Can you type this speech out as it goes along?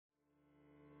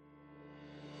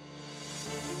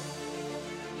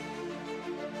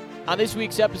On this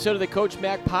week's episode of the Coach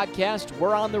Mac Podcast,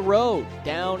 we're on the road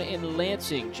down in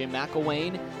Lansing. Jim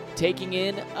McElwain taking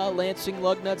in a Lansing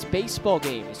Lugnuts baseball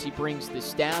game as he brings the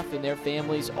staff and their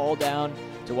families all down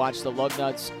to watch the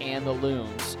Lugnuts and the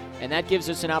Loons. And that gives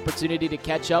us an opportunity to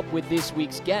catch up with this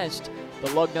week's guest, the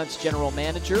Lugnuts general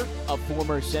manager of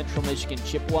former Central Michigan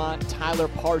Chippewa, Tyler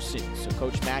Parsons. So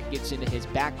Coach Mac gets into his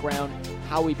background,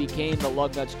 how he became the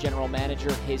Lugnuts general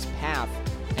manager, his path,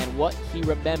 and what he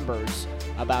remembers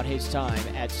about his time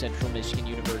at Central Michigan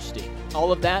University.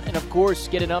 All of that, and of course,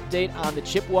 get an update on the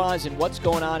Chippewas and what's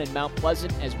going on in Mount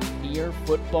Pleasant as we near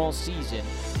football season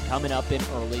coming up in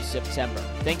early September.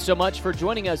 Thanks so much for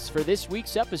joining us for this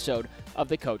week's episode of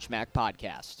the Coach Mac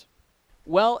Podcast.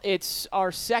 Well, it's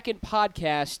our second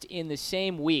podcast in the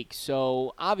same week,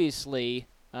 so obviously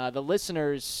the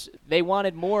listeners, they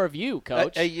wanted more of you,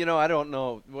 Coach. I don't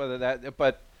know whether that,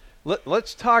 but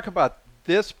let's talk about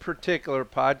this particular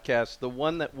podcast, the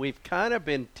one that we've kind of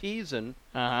been teasing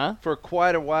for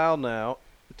quite a while now,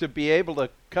 to be able to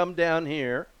come down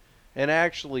here and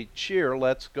actually cheer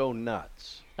Let's Go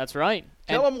Nuts. That's right.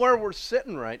 Tell them where we're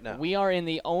sitting right now. We are in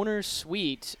the owner's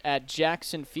suite at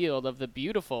Jackson Field of the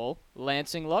beautiful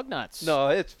Lansing Lugnuts. No,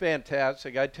 it's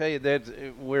fantastic. I tell you,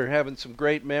 that we're having some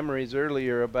great memories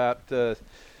earlier about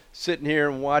sitting here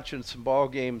and watching some ball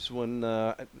games when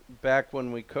back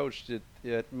when we coached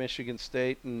at Michigan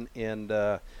State, and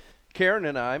Karen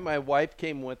and I, my wife,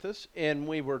 came with us, and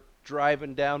we were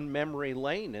driving down memory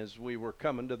lane as we were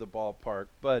coming to the ballpark.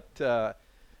 But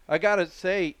I got to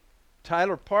say,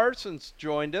 Tyler Parsons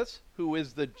joined us, who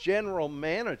is the general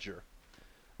manager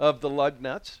of the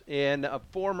Lugnuts and a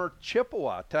former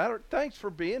Chippewa. Tyler, thanks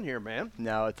for being here, man.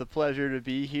 No, it's a pleasure to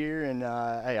be here, and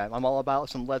hey, I'm all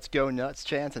about some Let's Go Nuts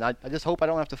chants, and I just hope I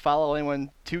don't have to follow anyone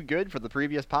too good for the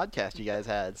previous podcast you guys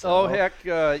had. So. Oh, heck,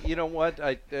 you know what?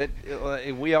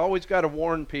 We always got to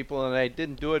warn people, and I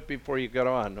didn't do it before you got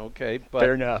on, okay? But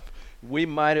fair enough. We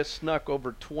might have snuck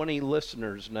over 20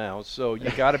 listeners now, so you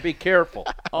got to be careful.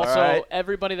 Also, right?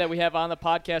 Everybody that we have on the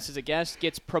podcast as a guest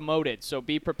gets promoted, so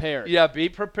be prepared. Yeah, be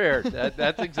prepared.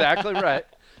 That's exactly right.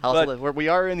 We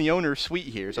are in the owner's suite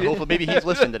here, so hopefully maybe he's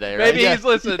listening today, right? Maybe he's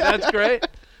listening. That's great.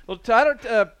 Well,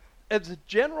 Tyler, as a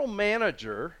general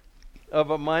manager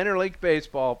of a minor league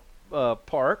baseball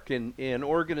park and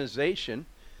organization,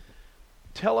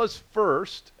 tell us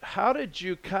first, how did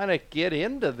you kind of get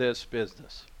into this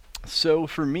business? So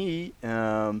for me, I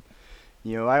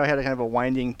had a kind of a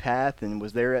winding path and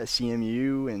was there at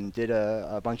CMU and did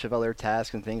a bunch of other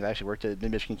tasks and things. I actually worked at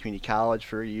Mid-Michigan Community College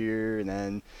for a year and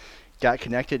then got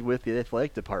connected with the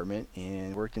athletic department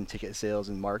and worked in ticket sales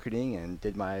and marketing and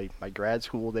did my grad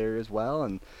school there as well,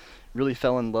 and really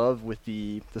fell in love with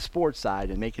the sports side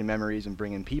and making memories and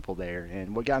bringing people there.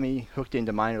 And what got me hooked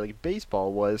into minor league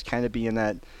baseball was kind of being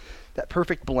that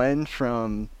perfect blend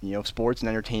from, sports and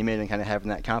entertainment and kind of having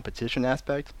that competition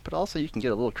aspect, but also you can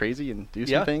get a little crazy and do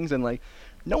some things, and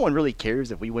no one really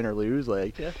cares if we win or lose.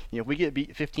 If we get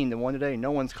beat 15-1 today,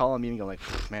 no one's calling me and going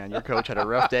man, your coach had a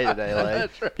rough day today.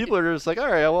 That's right. People are just all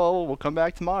right, well, we'll come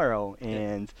back tomorrow.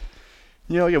 And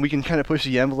we can kind of push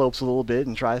the envelopes a little bit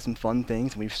and try some fun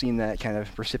things. And we've seen that kind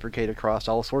of reciprocate across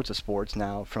all sorts of sports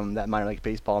now from that minor league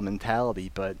baseball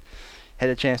mentality. But had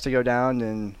a chance to go down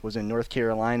and was in North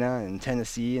Carolina and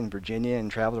Tennessee and Virginia and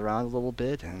traveled around a little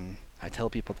bit. And I tell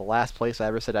people the last place I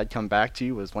ever said I'd come back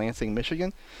to was Lansing,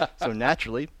 Michigan. So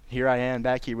naturally, here I am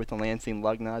back here with the Lansing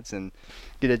Lugnuts and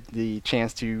get the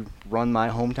chance to run my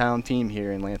hometown team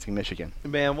here in Lansing, Michigan.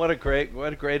 Man, what a great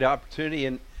opportunity.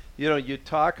 And, you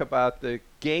talk about the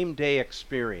game day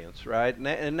experience, right?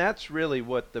 And that's really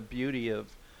what the beauty of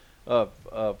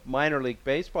minor league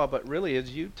baseball, but really, as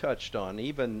you touched on,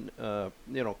 even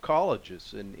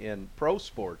colleges and pro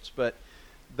sports, but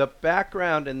the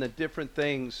background and the different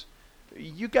things.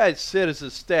 You guys sit as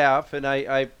a staff, and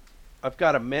I've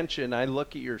got to mention, I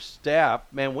look at your staff,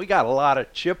 man, we got a lot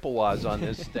of Chippewas on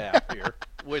this staff here,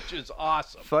 which is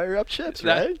awesome. Fire up Chips,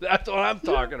 right? That's what I'm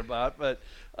talking about. But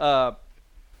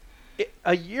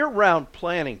a year-round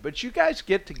planning, but you guys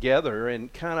get together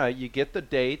and kind of, you get the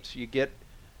dates,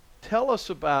 tell us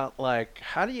about,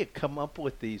 how do you come up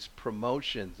with these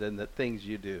promotions and the things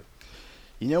you do?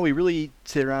 We really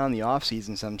sit around in the off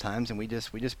season sometimes, and we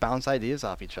just bounce ideas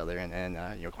off each other,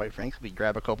 and quite frankly, we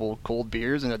grab a couple cold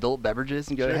beers and adult beverages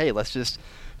and go, Sure. Hey, let's just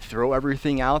throw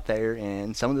everything out there,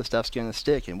 and some of the stuff's going to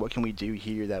stick, and what can we do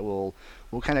here that will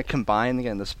we'll kind of combine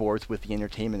again the sports with the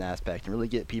entertainment aspect and really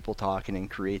get people talking and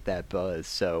create that buzz.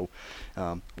 So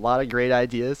a lot of great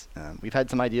ideas. We've had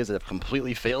some ideas that have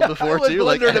completely failed before I was too.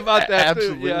 wondering about that too.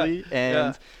 Absolutely.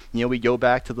 Yeah. And we go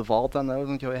back to the vault on those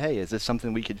and go, hey, is this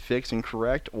something we could fix and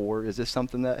correct, or is this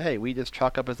something that, hey, we just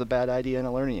chalk up as a bad idea and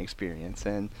a learning experience?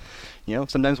 And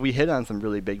sometimes we hit on some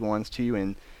really big ones too,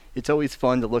 and it's always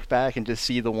fun to look back and just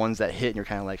see the ones that hit, and you're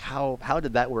kind of like, how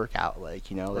did that work out?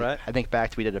 Right. I think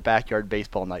back to we did a backyard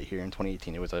baseball night here in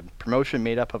 2018. It was a promotion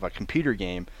made up of a computer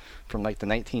game from the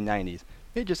 1990s.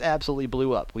 It just absolutely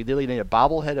blew up. We literally made a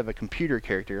bobblehead of a computer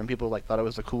character, and people thought it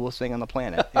was the coolest thing on the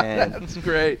planet. And That's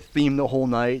great. Themed the whole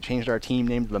night, changed our team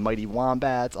name to the Mighty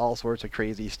Wombats, all sorts of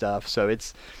crazy stuff. So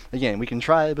it's, again, we can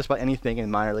try just about anything in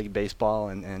minor league baseball,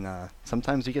 and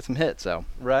sometimes you get some hits. So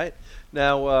Right.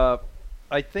 Now,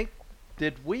 I think,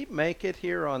 did we make it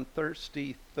here on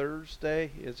Thirsty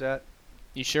Thursday? Is that?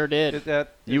 You sure did. Is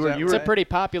that? It's a pretty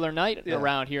popular night Yeah.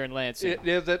 around here in Lansing. It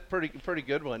is a pretty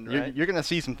good one, right? you're going to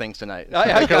see some things tonight.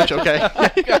 I got Coach, you. okay?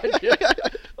 I got you.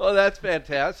 Oh, that's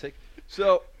fantastic.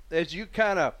 So, as you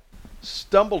kind of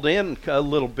stumbled in a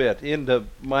little bit into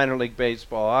minor league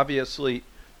baseball, obviously,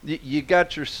 you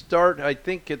got your start, I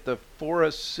think, at the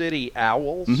Forest City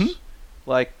Owls. Mhm.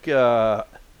 Like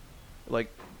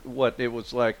what it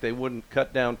was like they wouldn't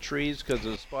cut down trees because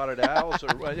of spotted owls, or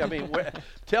I mean,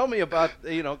 tell me about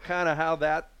kind of how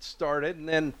that started, and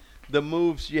then the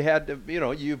moves you had to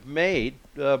you've made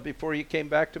before you came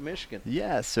back to Michigan.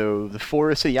 Yeah, so the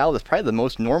Forest City Owls is probably the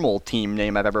most normal team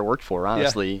name I've ever worked for,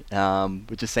 honestly,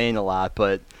 which is saying a lot.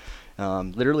 But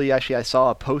literally, actually, I saw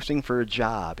a posting for a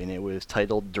job, and it was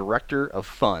titled Director of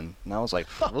Fun, and I was like,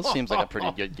 well, this seems like a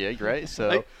pretty good gig, right?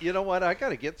 So You know what? I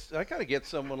gotta get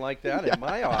someone like that in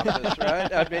my office,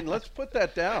 right? I mean, let's put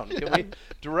that down. Can we?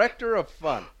 Director of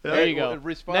Fun. There you go.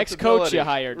 Responsibilities. Next coach you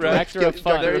hired, Director of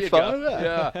Fun. There you go.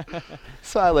 Yeah. Yeah.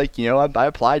 So I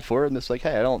applied for it, and it's like,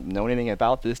 hey, I don't know anything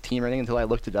about this team or anything until I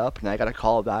looked it up, and I got a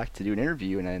call back to do an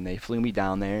interview, and then they flew me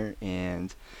down there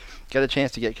and got a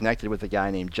chance to get connected with a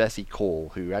guy named Jesse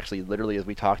Cole, who actually, literally, as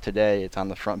we talk today, it's on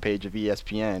the front page of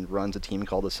ESPN, runs a team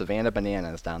called the Savannah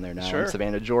Bananas down there now in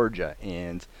Savannah, Georgia,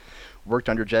 and worked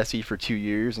under Jesse for 2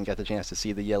 years and got the chance to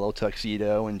see the yellow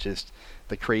tuxedo and just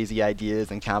the crazy ideas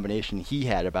and combination he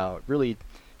had about really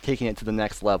taking it to the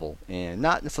next level, and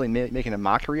not necessarily making a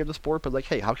mockery of the sport, but like,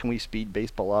 hey, how can we speed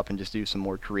baseball up and just do some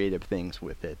more creative things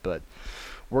with it? But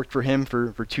worked for him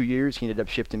for 2 years. He ended up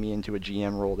shifting me into a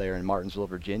GM role there in Martinsville,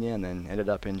 Virginia, and then ended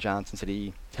up in Johnson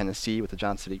City, Tennessee with the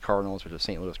Johnson City Cardinals, which is a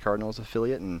St. Louis Cardinals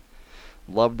affiliate, and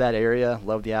loved that area,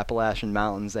 loved the Appalachian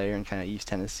Mountains there in kind of East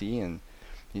Tennessee, and,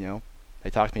 they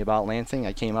talked to me about Lansing.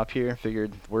 I came up here,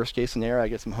 figured worst case scenario, I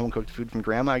get some home-cooked food from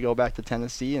Grandma, I go back to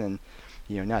Tennessee, and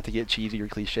not to get cheesy or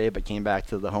cliche, but came back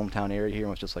to the hometown area here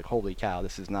and was just like, holy cow,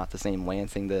 this is not the same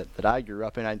Lansing that I grew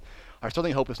up in. I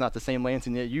certainly hope it's not the same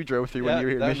Lansing that you drove through when you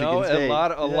were here at Michigan State.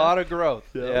 A lot of growth.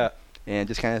 Yeah. And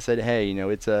just kind of said, hey,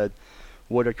 it's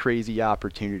what a crazy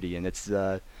opportunity, and it's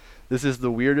this is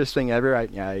the weirdest thing ever.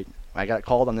 I got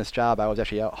called on this job. I was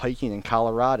actually out hiking in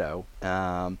Colorado,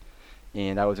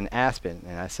 and I was in Aspen,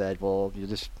 and I said, well,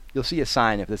 you'll see a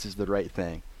sign if this is the right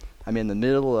thing. I'm in the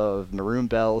middle of Maroon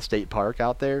Bell State Park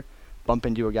out there, bump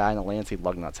into a guy in a Lansing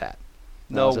Lugnuts hat.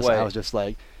 No way. I was just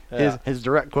like, his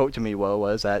direct quote to me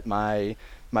was that my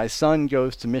son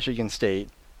goes to Michigan State,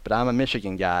 but I'm a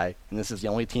Michigan guy, and this is the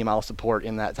only team I'll support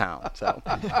in that town. So,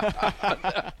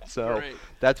 Great.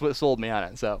 That's what sold me on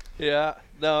it. So yeah,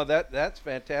 no, that's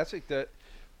fantastic. That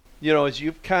as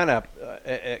you've kind of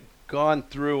gone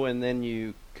through, and then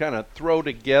you kind of throw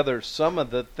together some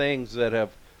of the things that have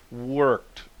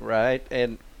worked, right,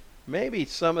 and maybe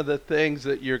some of the things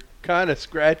that you're kind of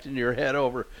scratching your head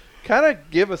over. Kind of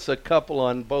give us a couple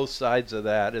on both sides of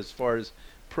that as far as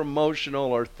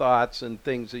promotional or thoughts and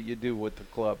things that you do with the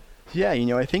club. Yeah,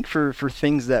 I think for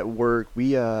things that work,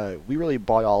 we really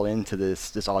bought all into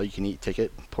this all-you-can-eat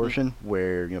ticket portion,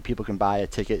 where people can buy a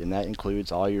ticket, and that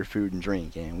includes all your food and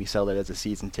drink, and we sell that as a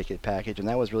season ticket package, and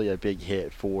that was really a big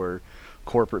hit for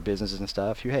corporate businesses and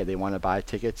stuff. They want to buy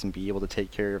tickets and be able to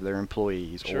take care of their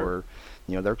employees or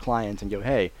their clients, and go,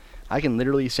 hey, I can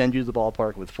literally send you to the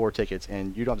ballpark with 4 tickets,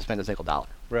 and you don't have to spend a single dollar.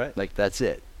 Right. Like, that's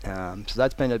it. So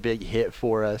that's been a big hit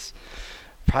for us.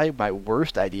 Probably my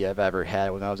worst idea I've ever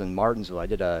had when I was in Martinsville. I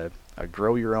did a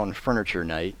grow your own furniture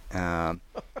night.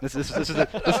 This is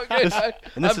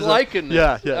I'm liking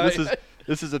this. Yeah.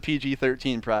 This is a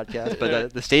PG-13 podcast,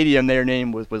 but the stadium their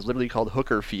name was literally called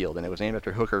Hooker Field, and it was named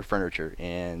after Hooker Furniture.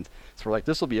 And so we're like,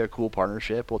 this will be a cool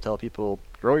partnership. We'll tell people,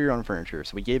 grow your own furniture.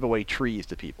 So we gave away trees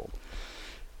to people.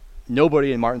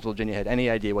 nobody in Martinsville, Virginia had any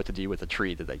idea what to do with the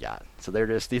tree that they got. So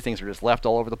these things were just left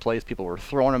all over the place. People were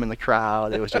throwing them in the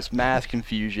crowd. It was just mass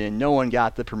confusion. No one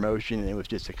got the promotion, and it was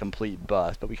just a complete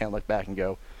bust. But we kind of look back and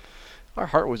go, our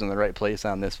heart was in the right place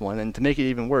on this one. And to make it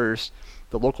even worse,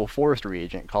 the local forestry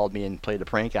agent called me and played a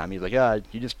prank on me. He's like,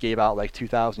 you just gave out like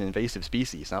 2,000 invasive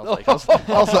species. And I was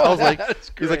like,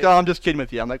 he's like, I'm just kidding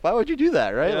with you. I'm like, why would you do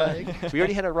that, right? Yeah. Like, we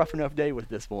already had a rough enough day with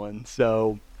this one.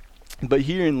 So, but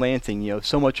here in Lansing,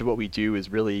 so much of what we do is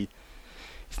really,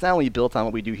 it's not only built on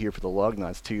what we do here for the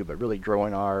Lugnuts too, but really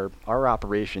growing our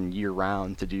operation year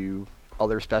round to do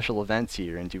other special events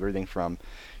here and do everything from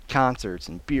concerts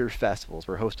and beer festivals.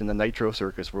 We're hosting the Nitro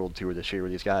Circus World Tour this year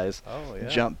where these guys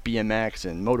jump BMX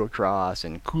and motocross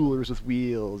and coolers with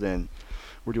wheels, and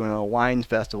we're doing a wine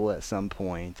festival at some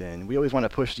point. And we always want to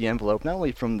push the envelope, not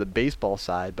only from the baseball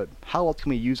side, but how else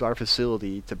can we use our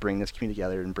facility to bring this community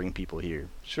together and bring people here?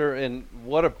 Sure, and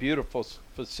what a beautiful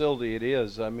facility it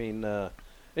is. I mean,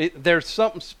 there's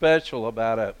something special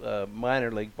about a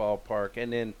minor league ballpark,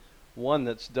 and then one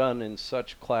that's done in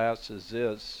such class as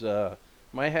this.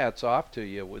 My hat's off to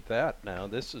you with that now.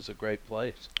 This is a great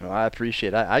place. Well, I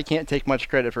appreciate it. I can't take much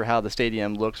credit for how the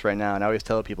stadium looks right now, and I always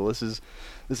tell people this is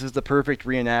the perfect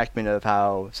reenactment of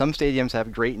how some stadiums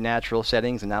have great natural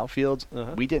settings and outfields.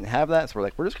 We didn't have that, so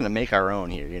we're just going to make our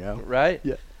own here, Right?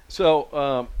 Yeah.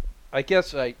 So I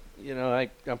guess I'm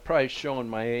probably showing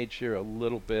my age here a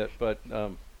little bit, but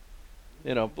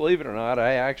believe it or not,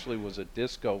 I actually was a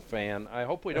disco fan. I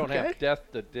hope we don't have Death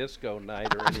to Disco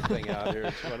night or anything out here.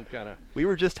 It's what I'm kind of. We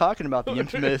were just talking about the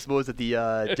infamous,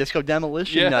 the Disco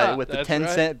Demolition night with the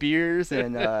 10-cent beers,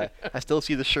 and I still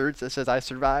see the shirts that says "I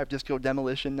survived Disco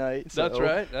Demolition night." So that's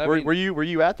right. Were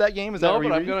you at that game? No,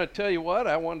 but I'm going to tell you what.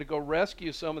 I wanted to go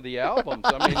rescue some of the albums.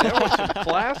 I mean, there were some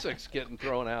classics getting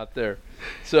thrown out there.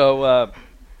 So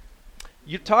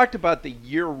you talked about the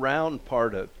year-round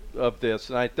part of this,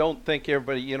 and I don't think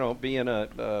everybody, being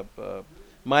a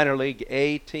minor league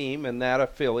A team and that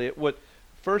affiliate,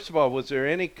 first of all, was there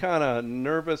any kind of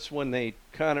nervous when they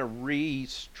kind of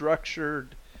restructured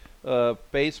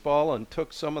baseball and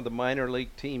took some of the minor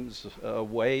league teams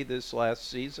away this last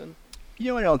season?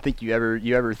 I don't think you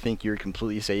ever think you're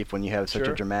completely safe when you have such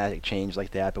a dramatic change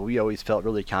like that. But we always felt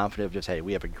really confident of just, hey,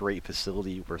 we have a great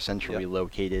facility. We're centrally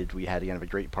located. We had a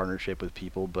great partnership with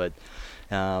people. But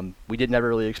we never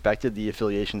really expected the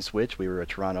affiliation switch. We were a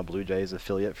Toronto Blue Jays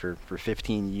affiliate for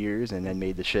 15 years and then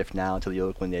made the shift now to the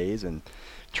Oakland A's. And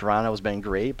Toronto's been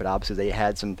great, but obviously they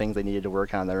had some things they needed to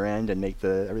work on their end and make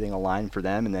everything align for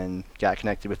them, and then got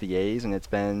connected with the A's, and it's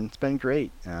been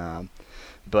great.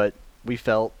 But we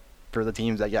felt for the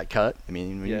teams that got cut, I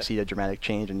mean, when you see a dramatic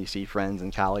change and you see friends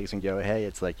and colleagues and go, hey,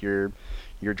 it's like you're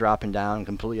dropping down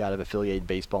completely out of affiliated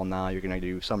baseball now. You're going to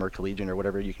do summer collegiate or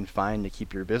whatever you can find to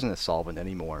keep your business solvent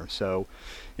anymore. So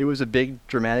it was a big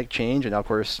dramatic change, and of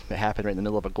course it happened right in the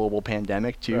middle of a global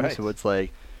pandemic too. Right. So it's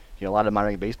like, a lot of minor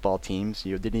league baseball teams,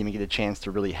 didn't even get a chance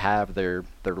to really have their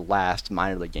last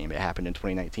minor league game. It happened in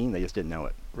 2019. They just didn't know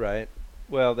it. Right.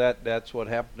 Well, that's what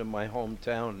happened in my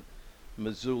hometown,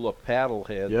 Missoula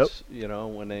Paddleheads.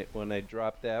 Yep. when they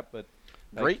dropped that, but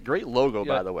great logo,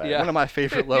 by the way. One of my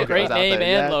favorite logos. Great out name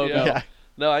there. and logo. Yeah.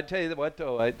 No, I tell you what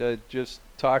though, I just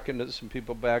talking to some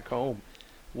people back home,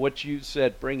 what you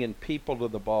said, bringing people to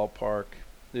the ballpark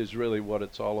is really what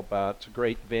it's all about. It's a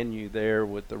great venue there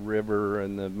with the river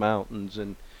and the mountains,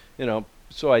 and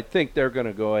so I think they're going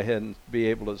to go ahead and be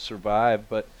able to survive.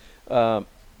 But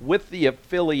with the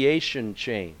affiliation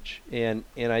change, and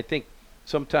I think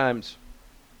sometimes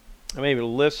maybe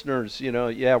listeners, we're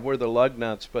the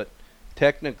Lugnuts, but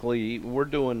technically we're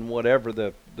doing whatever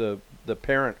the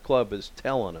parent club is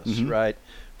telling us, right?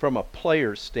 From a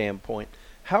player standpoint,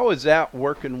 how is that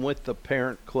working with the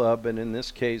parent club, and in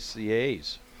this case, the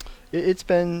A's? It's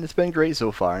been great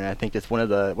so far, and I think it's one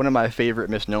of my favorite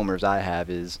misnomers I have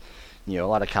is, a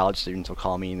lot of college students will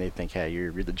call me and they think, hey,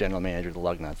 you're the general manager of the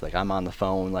Lugnuts. Like, I'm on the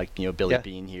phone, like, Billy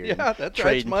Bean here, that's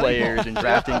trading players and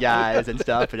drafting guys and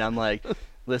stuff, and I'm like,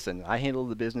 listen, I handle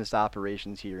the business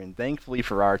operations here, and thankfully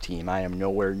for our team, I am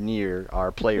nowhere near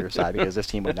our player side because this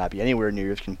team would not be anywhere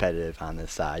near as competitive on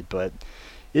this side. But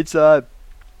it's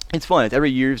fun. Every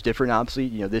year is different, obviously.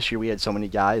 This year we had so many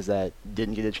guys that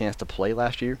didn't get a chance to play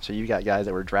last year. So you got guys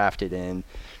that were drafted in,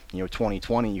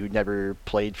 2020 who'd never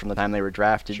played from the time they were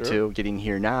drafted to getting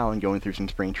here now and going through some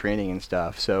spring training and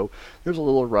stuff. So there's a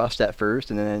little rust at first,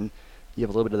 and then you have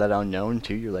a little bit of that unknown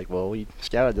too. You're like, well, we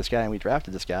scouted this guy and we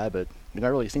drafted this guy, but we've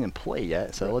not really seen him play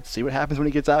yet. So let's see what happens when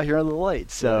he gets out here under the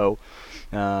lights. So,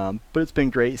 but it's been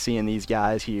great seeing these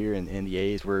guys here, and the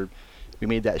A's we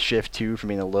made that shift too from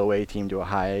being a low A team to a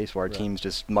high A, so our team's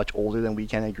just much older than we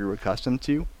kind of grew accustomed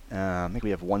to. I think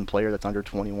we have one player that's under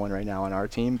 21 right now on our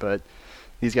team, but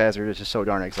these guys are just so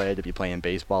darn excited to be playing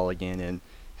baseball again and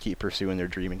keep pursuing their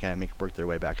dream and kind of work their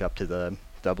way back up to the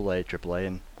AA, AAA,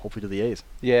 and hopefully to the A's.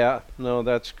 Yeah, no,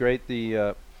 that's great.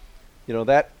 The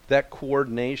that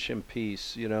coordination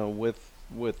piece,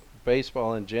 with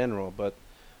baseball in general, but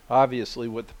obviously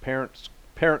with the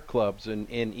parent clubs, and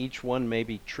each one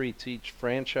maybe treats each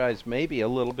franchise maybe a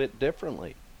little bit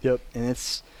differently. Yep, and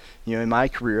it's, in my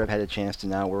career I've had a chance to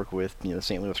now work with, the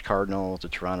St. Louis Cardinals, the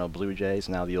Toronto Blue Jays,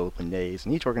 now the Oakland A's,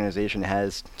 and each organization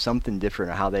has something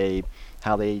different, how they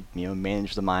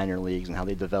manage the minor leagues and how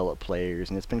they develop players,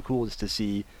 and it's been cool just to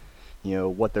see,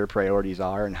 what their priorities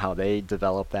are and how they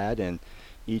develop that, and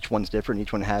each one's different.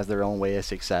 Each one has their own way of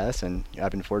success, and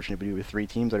I've been fortunate to be with 3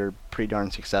 teams that are pretty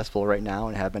darn successful right now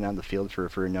and have been on the field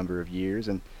for a number of years,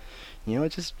 and you're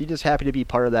just happy to be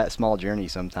part of that small journey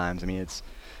sometimes. I mean,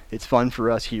 it's fun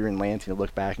for us here in Lansing to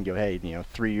look back and go, hey,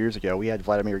 3 years ago we had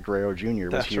Vladimir Guerrero Jr.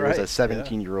 was here as a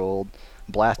 17-year-old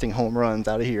blasting home runs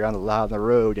out of here on the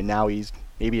road, and now he's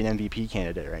maybe an MVP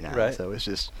candidate right now. Right. So it's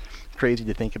just crazy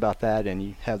to think about that, and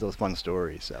you have those fun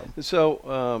stories.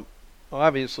 So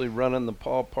obviously running the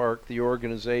ballpark, the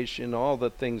organization, all the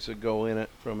things that go in it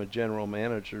from a general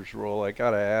manager's role, I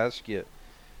got to ask you,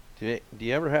 do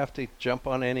you ever have to jump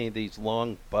on any of these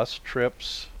long bus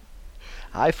trips?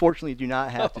 I fortunately do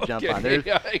not have to jump on. There's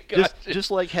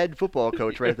just like head football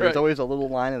coach, right? There's always a little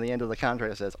line at the end of the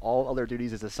contract that says all other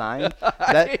duties is assigned.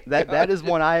 That is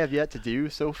one I have yet to do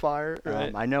so far.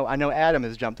 Right. I know Adam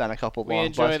has jumped on a couple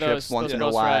long bus trips once in a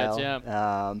while. Rides,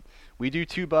 yeah. We do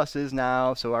 2 buses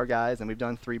now, so our guys, and we've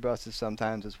done 3 buses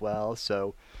sometimes as well.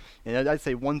 So, and I'd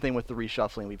say one thing with the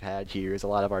reshuffling we've had here is a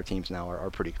lot of our teams now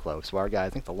are pretty close. So our guys, I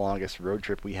think the longest road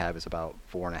trip we have is about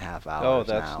 4.5 hours. Oh,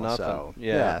 that's now. nothing. So,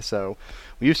 yeah. So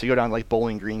we used to go down to like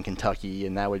Bowling Green, Kentucky,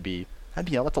 and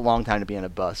that's a long time to be on a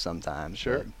bus sometimes.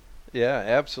 Sure. But. Yeah,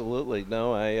 absolutely.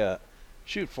 No,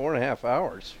 4.5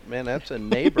 hours. Man, that's a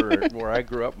neighbor where I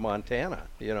grew up in Montana.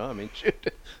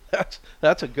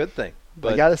 That's a good thing.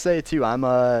 But I gotta say too, I'm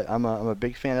a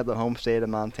big fan of the home state of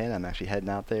Montana. I'm actually heading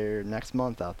out there next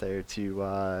month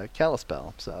to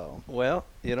Kalispell. So well,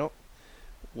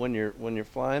 when you're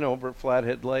flying over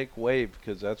Flathead Lake, wave,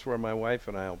 because that's where my wife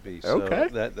and I'll be. So okay.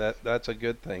 That's a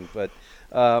good thing. But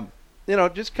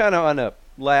just kind of on a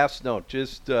last note,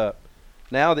 just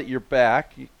now that you're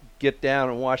back, you get down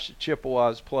and watch the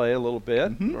Chippewas play a little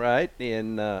bit, right,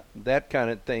 and that kind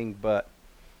of thing. But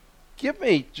give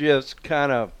me just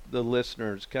kind of the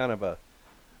listeners kind of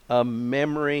a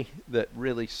memory that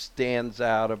really stands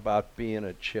out about being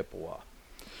a Chippewa.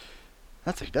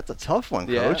 That's a tough one,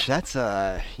 Coach. Yeah. That's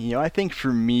I think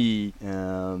for me,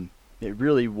 it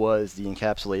really was the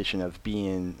encapsulation of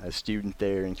being a student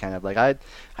there, and kind of like I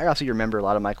also remember a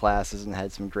lot of my classes and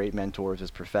had some great mentors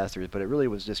as professors, but it really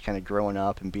was just kind of growing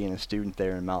up and being a student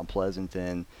there in Mount Pleasant.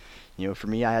 And for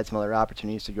me, I had some other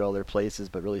opportunities to go other places,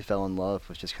 but really fell in love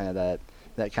with just kind of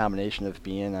that combination of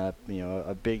being a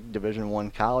big Division I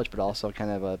college, but also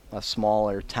kind of a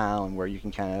smaller town where you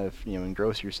can kind of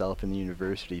engross yourself in the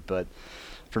university. But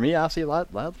for me, obviously a lot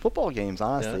of football games.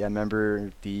 Honestly, yeah. I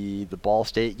remember the Ball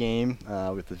State game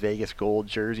with the Vegas Gold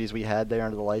jerseys we had there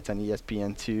under the lights on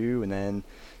ESPN2, and then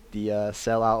the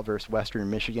sellout versus Western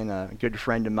Michigan. A good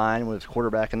friend of mine was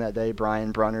quarterback in that day,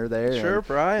 Brian Brunner there. Sure,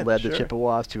 Brian. Led the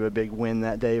Chippewas to a big win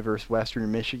that day versus Western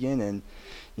Michigan, and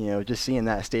just seeing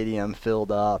that stadium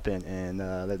filled up, and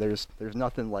there's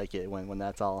nothing like it when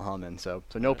that's all humming. So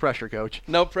no pressure, Coach.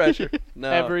 No pressure.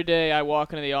 No. Every day I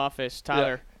walk into the office,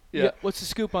 Tyler. Yeah. What's the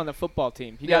scoop on the football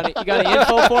team? You got any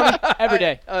info for me? Every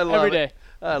day. I love it.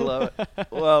 I love it.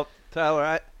 Well,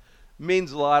 Tyler, it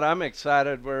means a lot. I'm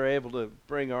excited we're able to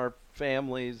bring our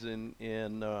families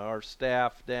and our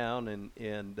staff down, and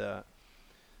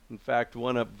in fact,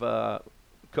 one of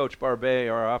Coach Barbet,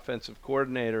 our offensive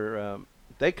coordinator,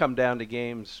 they come down to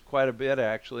games quite a bit,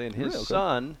 actually, and his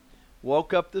son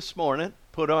woke up this morning,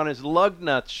 put on his lug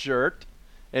nuts shirt,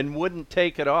 and wouldn't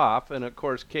take it off. And, of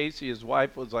course, Casey, his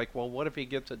wife, was like, well, what if he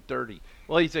gets it dirty?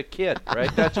 Well, he's a kid, right?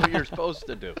 That's what you're supposed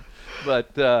to do.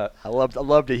 But I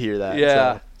love to hear that.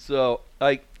 Yeah. So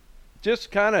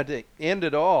just kind of to end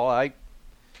it all,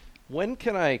 when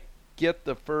can I get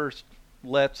the first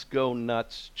Let's Go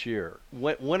Nuts cheer?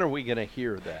 When are we going to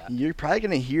hear that? You're probably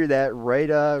going to hear that right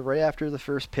after the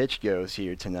first pitch goes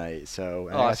here tonight. So,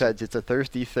 like I said, it's a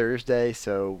Thursday,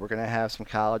 so we're going to have some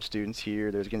college students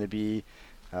here. There's going to be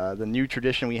The new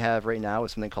tradition we have right now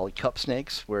is something called cup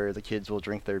snakes, where the kids will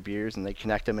drink their beers and they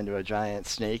connect them into a giant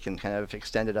snake and kind of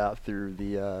extend it out through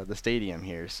the stadium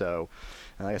here. So,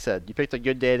 like I said, you picked a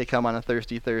good day to come on a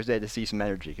thirsty Thursday to see some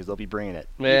energy because they'll be bringing it.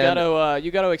 Man.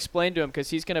 You got to explain to him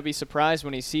because he's going to be surprised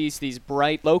when he sees these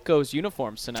bright Locos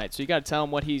uniforms tonight. So you got to tell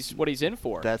him what he's in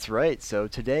for. That's right. So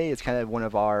today is kind of one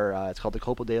of our it's called the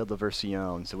Copa de la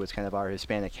Diversión. So it's kind of our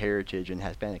Hispanic heritage and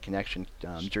Hispanic connection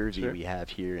jersey we have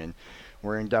here, and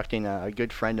we're inducting a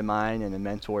good friend of mine and a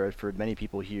mentor for many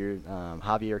people here.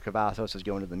 Javier Cavazos is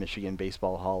going to the Michigan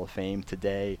Baseball Hall of Fame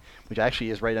today, which actually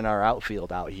is right in our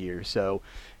outfield out here. So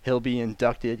he'll be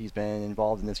inducted. He's been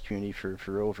involved in this community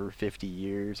for over 50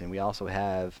 years. And we also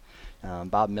have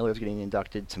Bob Miller's getting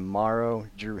inducted tomorrow.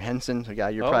 Drew Henson, a guy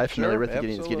you're probably familiar with,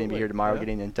 is getting to be here tomorrow,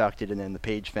 getting inducted. And then the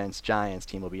Page Fence Giants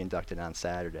team will be inducted on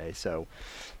Saturday. So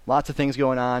lots of things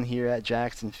going on here at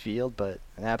Jackson Field, but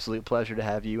an absolute pleasure to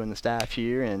have you and the staff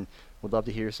here, and would love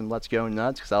to hear some Let's Go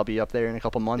Nuts because I'll be up there in a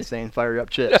couple months saying fire up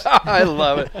Chips. I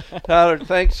love it. Tyler,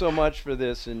 thanks so much for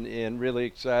this, and really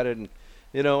excited. And,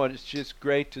 it's just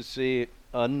great to see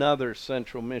another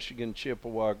Central Michigan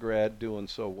Chippewa grad doing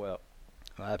so well.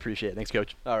 I appreciate it. Thanks,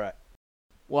 Coach. All right.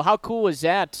 Well, how cool is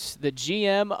that? The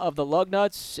GM of the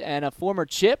Lugnuts and a former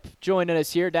Chip joining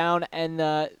us here down, and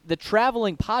the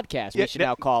traveling podcast, we should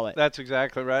now call it. That's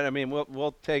exactly right. I mean,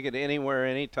 we'll take it anywhere,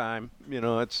 anytime.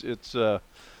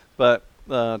 But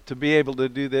to be able to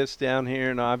do this down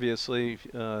here, and obviously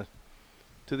to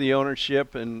the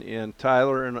ownership and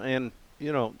Tyler and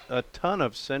a ton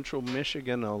of Central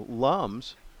Michigan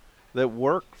alums that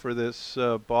work for this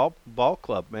ball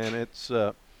club, man. It's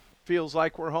feels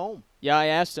like we're home. Yeah, I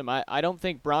asked him. I don't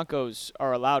think Broncos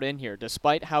are allowed in here,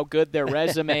 despite how good their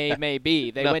resume may be.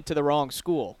 They went to the wrong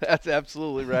school. That's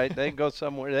absolutely right. They can go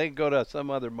somewhere. They can go to some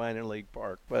other minor league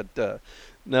park. But,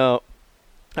 no,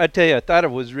 I tell you, I thought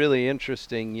it was really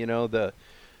interesting. The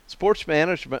sports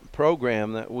management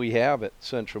program that we have at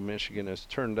Central Michigan has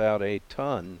turned out a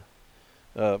ton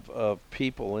of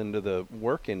people into the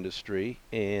work industry.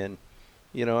 And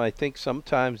I think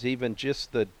sometimes even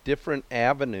just the different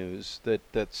avenues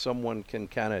that someone can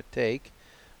kind of take.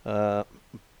 But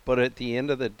at the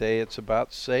end of the day, it's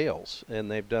about sales,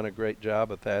 and they've done a great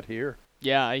job at that here.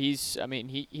 Yeah,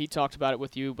 he talked about it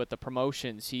with you, but the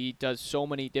promotions, he does so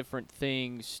many different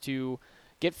things to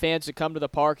get fans to come to the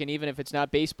park, and even if it's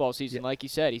not baseball season, like you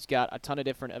said, he's got a ton of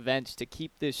different events to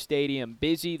keep this stadium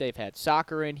busy. They've had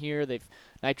soccer in here. They've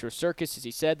Nitro Circus, as he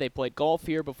said. They played golf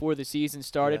here before the season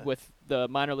started, with the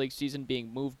minor league season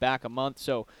being moved back a month.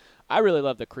 So I really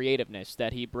love the creativeness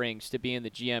that he brings to being the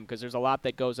GM because there's a lot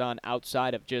that goes on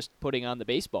outside of just putting on the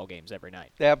baseball games every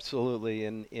night. Absolutely,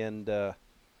 and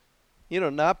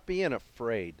not being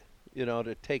afraid,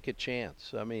 to take a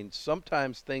chance. I mean,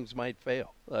 sometimes things might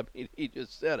fail. I mean, he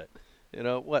just said it.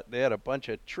 They had a bunch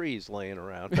of trees laying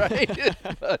around, right?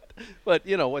 but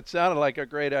what sounded like a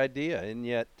great idea, and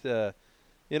yet,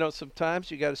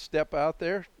 sometimes you got to step out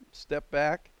there, step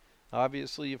back.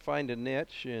 Obviously, you find a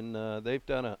niche, and they've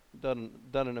done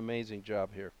an amazing job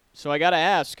here. So I got to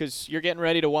ask, because you're getting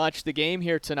ready to watch the game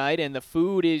here tonight, and the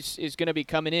food is going to be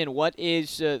coming in. What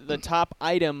is the top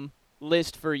item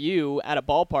list for you at a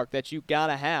ballpark that you got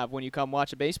to have when you come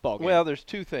watch a baseball game? Well, there's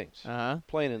two things,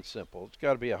 plain and simple. It's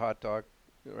got to be a hot dog,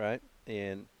 right?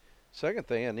 And second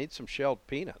thing, I need some shelled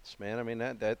peanuts, man. I mean,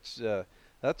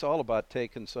 that's all about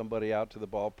taking somebody out to the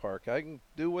ballpark. I can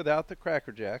do without the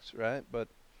Cracker Jacks, right? But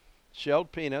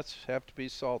shelled peanuts have to be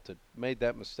salted. Made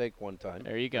that mistake one time.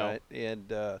 There you go. Right?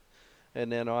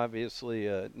 And then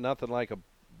obviously nothing like a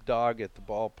dog at the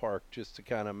ballpark just to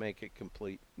kind of make it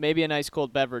complete. Maybe a nice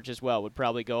cold beverage as well would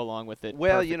probably go along with it.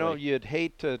 Well, perfectly. You'd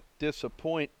hate to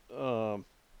disappoint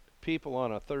people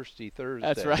on a thirsty Thursday.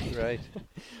 That's right. Right?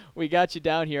 We got you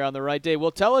down here on the right day. Well,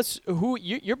 tell us who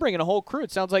you're bringing a whole crew.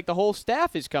 It sounds like the whole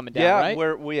staff is coming down, right?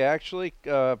 Yeah, we actually,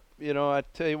 I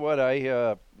tell you what,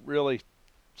 I really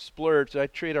splurged. I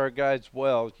treat our guys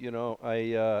well.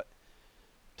 I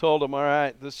told them, all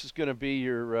right, this is going to be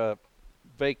your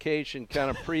vacation, kind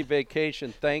of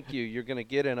pre-vacation thank you. You're going to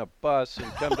get in a bus and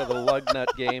come to the Lugnut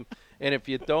game, and if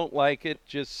you don't like it,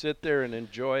 just sit there and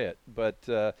enjoy it.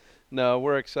 But no,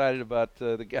 we're excited about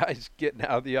the guys getting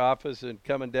out of the office and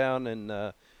coming down,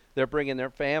 and they're bringing their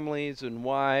families and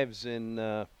wives,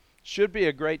 and should be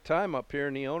a great time up here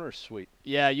in the owner's suite.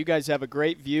 Yeah, you guys have a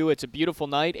great view. It's a beautiful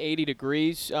night, 80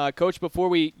 degrees. Coach, before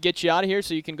we get you out of here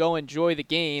so you can go enjoy the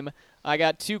game, I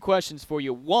got two questions for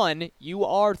you. One, you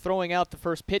are throwing out the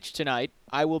first pitch tonight.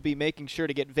 I will be making sure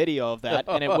to get video of that,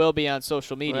 and it will be on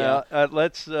social media. Well,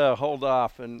 let's hold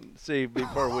off and see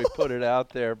before we put it out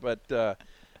there. But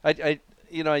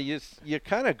you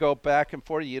kind of go back and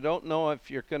forth. You don't know if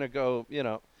you're going to go,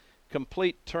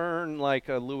 complete turn like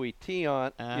a Louis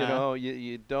Tiant.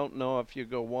 You don't know if you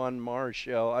go Juan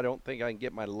Marshall. I don't think I can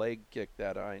get my leg kicked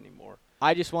that high anymore.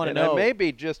 I just want to know.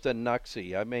 Maybe just a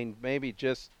Nuxie. I mean, maybe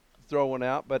just throwing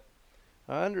out. But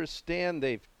I understand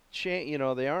they've changed.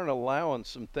 They aren't allowing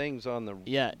some things on the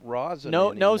rosin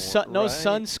anymore, no right?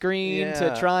 sunscreen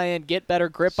to try and get better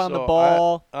grip on the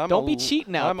ball. Don't be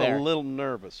cheating out there. I'm a little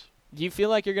nervous. Do you feel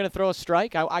like you're going to throw a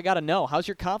strike? I got to know. How's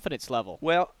your confidence level?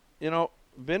 Well,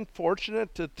 been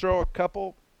fortunate to throw a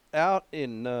couple out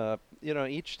in,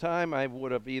 each time I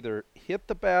would have either hit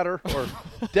the batter or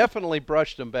definitely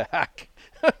brushed them back.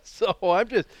 So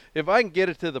if I can get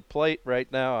it to the plate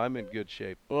right now, I'm in good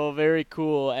shape. Well, very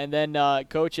cool. And then,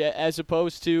 Coach, as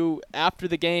opposed to after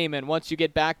the game and once you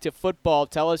get back to football,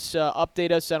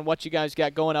 update us on what you guys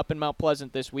got going up in Mount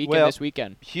Pleasant this week and this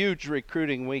weekend. Huge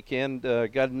recruiting weekend.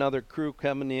 Got another crew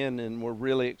coming in, and we're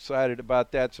really excited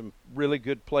about that. Some really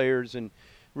good players, and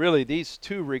really these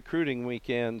two recruiting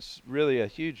weekends, really a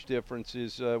huge difference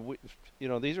is,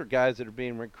 these are guys that are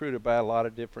being recruited by a lot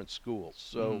of different schools.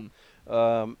 So,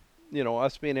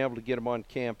 us being able to get them on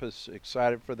campus,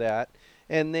 excited for that.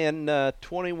 And then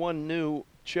 21 new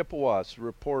Chippewas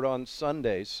report on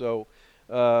Sunday. So,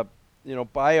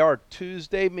 by our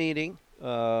Tuesday meeting,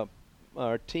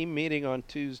 our team meeting on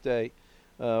Tuesday,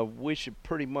 we should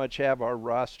pretty much have our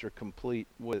roster complete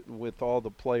with all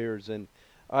the players. And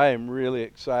I am really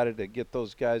excited to get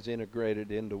those guys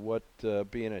integrated into what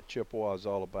being a Chippewa is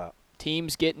all about.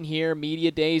 Teams getting here. Media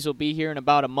days will be here in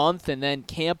about a month, and then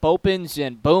camp opens,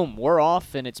 and boom, we're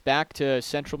off, and it's back to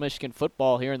Central Michigan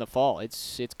football here in the fall.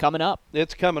 It's coming up.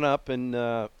 It's coming up, and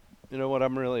you know what?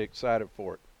 I'm really excited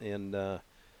for it. And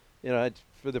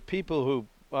for the people who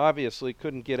obviously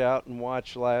couldn't get out and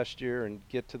watch last year and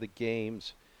get to the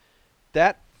games,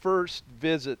 that first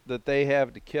visit that they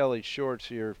have to Kelly Shorts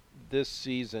here this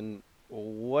season,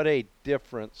 what a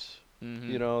difference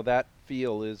that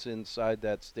feel is inside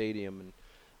that stadium. And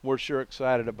we're sure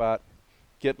excited about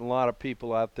getting a lot of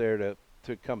people out there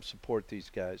to come support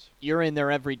these guys. You're in there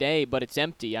every day, but it's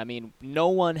empty. I mean, no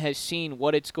one has seen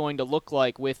what it's going to look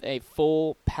like with a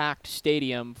full packed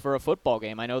stadium for a football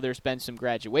game. I know there's been some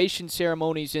graduation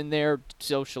ceremonies in there,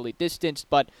 socially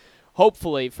distanced, but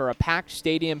hopefully for a packed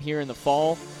stadium here in the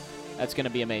fall, that's going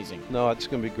to be amazing. No, it's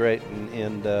going to be great,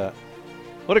 and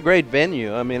what a great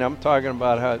venue. I mean, I'm talking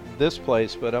about this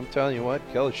place, but I'm telling you what,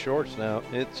 Kelly Shorts now,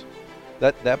 it's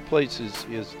that place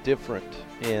is different.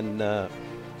 And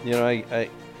I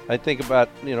think about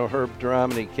Herb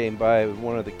Dramedy came by with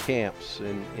one of the camps,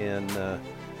 and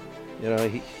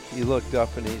he looked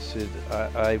up and he said,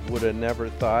 I would have never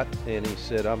thought, and he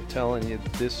said, I'm telling you,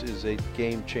 this is a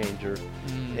game changer,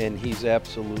 and he's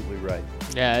absolutely right.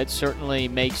 Yeah, it certainly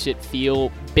makes it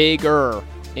feel bigger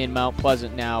in Mount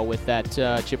Pleasant now with that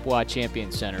Chippewa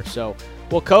Champion Center. So,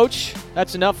 well, Coach,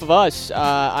 that's enough of us.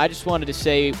 I just wanted to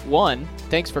say, one,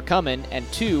 thanks for coming, and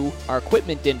two, our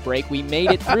equipment didn't break. We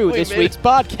made it through this week's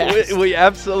podcast. We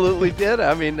absolutely did.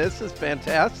 I mean, this is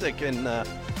fantastic, and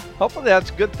hopefully that's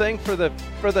a good thing for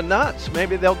the Nuts.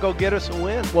 Maybe they'll go get us a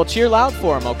win. Well, cheer loud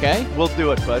for them, okay? We'll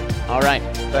do it, bud. All right.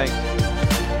 Thanks.